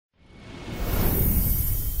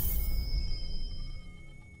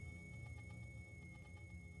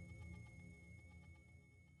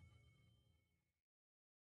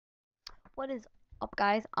What is up,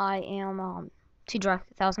 guys? I am T-Drive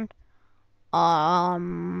 2000.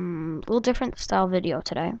 Little different style video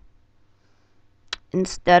today.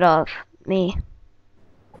 Instead of me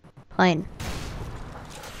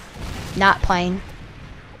not playing,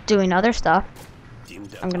 doing other stuff,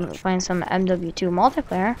 I'm gonna be playing some MW2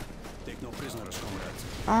 multiplayer.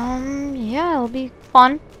 Yeah, it'll be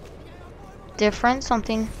fun, different,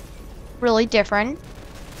 something really different.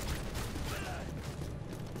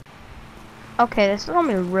 Okay, this is gonna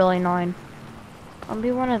be really annoying. I'll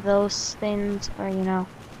be one of those things where, you know.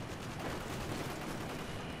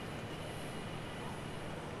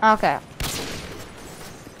 Okay. It's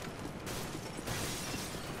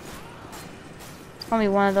gonna be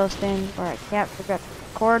one of those things where I can't forget the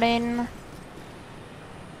recording.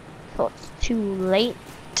 So it's too late.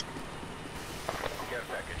 Care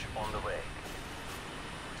package on the way.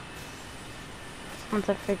 Once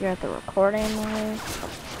I figure out the recording way.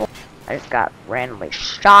 I just got randomly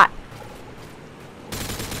shot.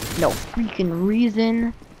 No freaking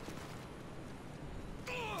reason.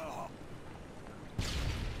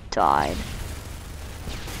 Died.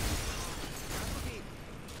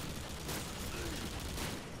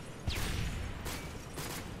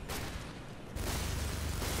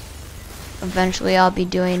 Eventually I'll be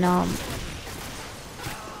doing some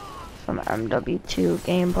MW2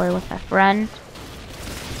 gameplay with my friend.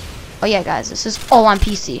 Oh yeah, guys, this is all on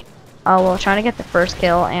PC. Oh well, trying to get the first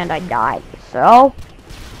kill and I died. So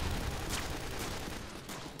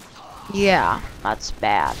yeah, that's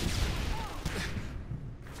bad.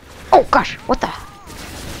 Oh gosh, what the?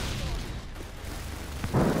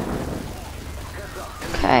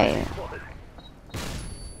 Okay.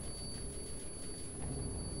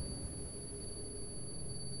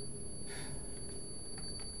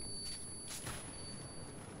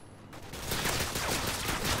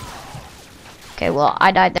 Okay, well,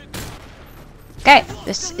 I died there. Okay,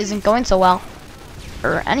 this isn't going so well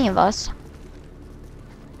for any of us.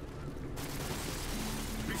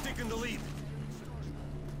 We've taken the lead.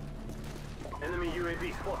 Enemy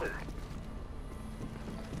UAV spotted.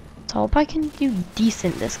 So I hope I can do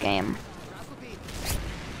decent this game.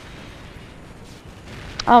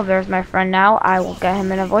 Oh, there's my friend now. I will get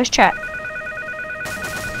him in a voice chat.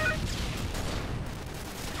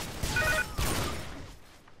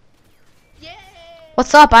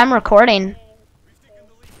 What's up? I'm recording.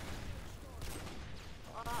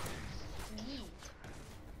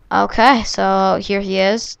 Okay, so here he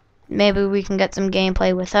is. Maybe we can get some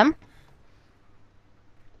gameplay with him.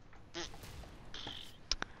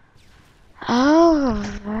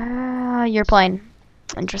 Oh, you're playing.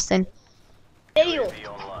 Interesting. UAV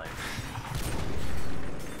online.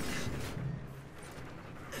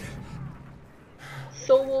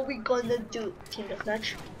 So what we gonna do? Team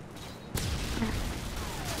deathmatch?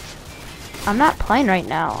 I'm not playing right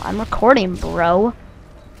now. I'm recording, bro.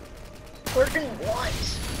 Recording what?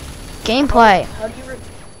 Gameplay. How do you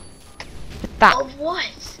That of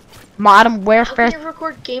what? Modern How Warfare. can you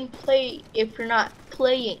record gameplay if you're not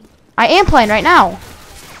playing? I am playing right now.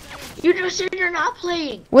 You just said you're not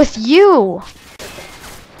playing. With you.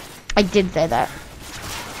 I did say that.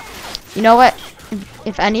 You know what?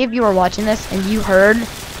 If any of you are watching this and you heard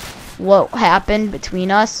what happened between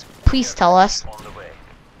us, please tell us. On the way.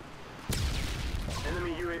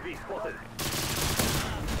 Enemy UAV spotted.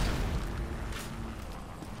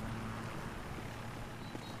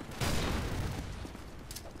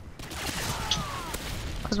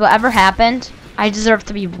 Because whatever happened, I deserve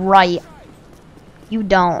to be right. You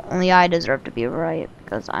don't. Only I deserve to be right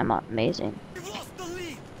because I'm amazing. We've lost the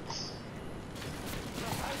lead.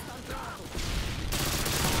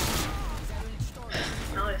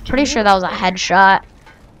 Pretty sure that was a headshot.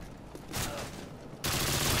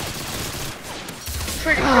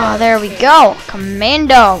 Oh, there we go.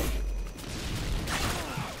 Commando.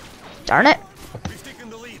 Darn it. We've taken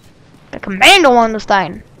the lead. The commando on this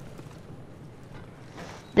thing.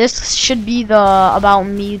 This should be the about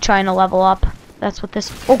me trying to level up. That's what this.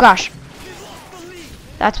 Oh gosh. We've lost the lead.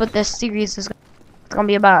 That's what this series is. It's gonna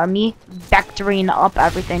be about me vectoring up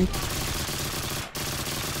everything.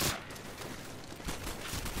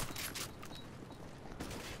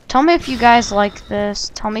 Tell me if you guys like this.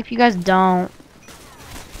 Tell me if you guys don't.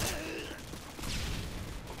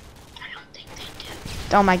 I don't think they do.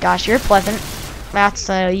 Oh my gosh, you're pleasant.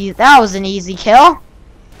 That was an easy kill.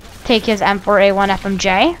 Take his M4A1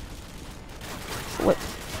 FMJ.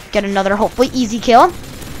 Get another hopefully easy kill.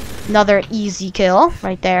 Another easy kill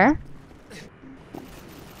right there.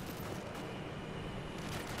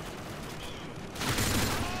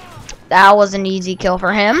 That was an easy kill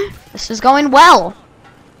for him. This is going well.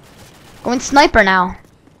 Going sniper now.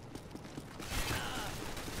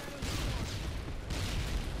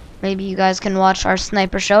 maybe you guys can watch our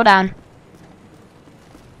sniper showdown.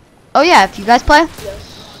 Oh yeah, if you guys play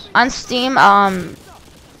Yes. on Steam,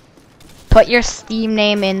 put your Steam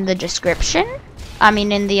name in the description. I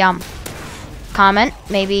mean, in the comment.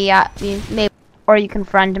 Maybe maybe, or you can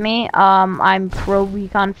friend me. I'm Pro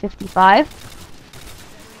Recon 55.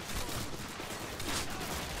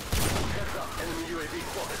 Enemy UAV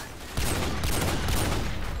spotted.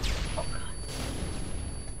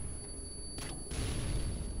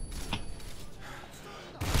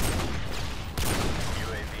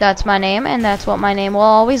 That's my name, and that's what my name will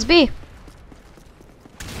always be.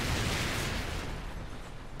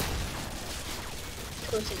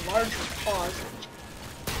 Towards a larger pause.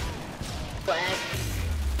 Flag.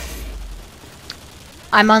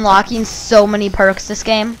 I'm unlocking so many perks this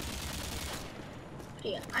game.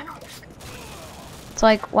 Yeah, I know. It's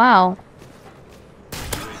like, wow.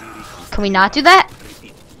 Can we not do that?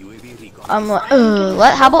 How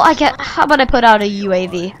about I put out a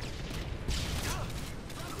UAV?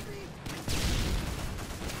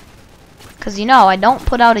 Cause you know I don't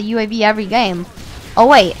put out a UAV every game. Oh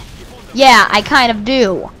wait, yeah, I kind of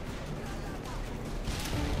do.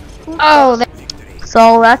 Oh,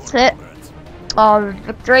 so that's it.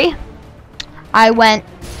 Victory. I went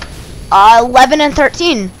 11 and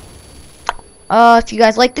 13. If you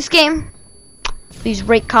guys like this game, please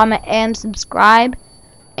rate, comment, and subscribe.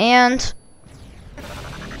 And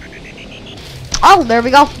oh, there we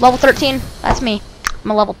go, level 13. That's me. I'm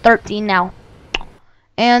a level 13 now.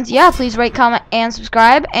 And yeah, please rate, comment, and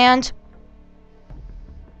subscribe. And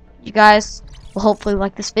you guys will hopefully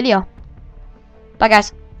like this video. Bye,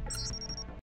 guys.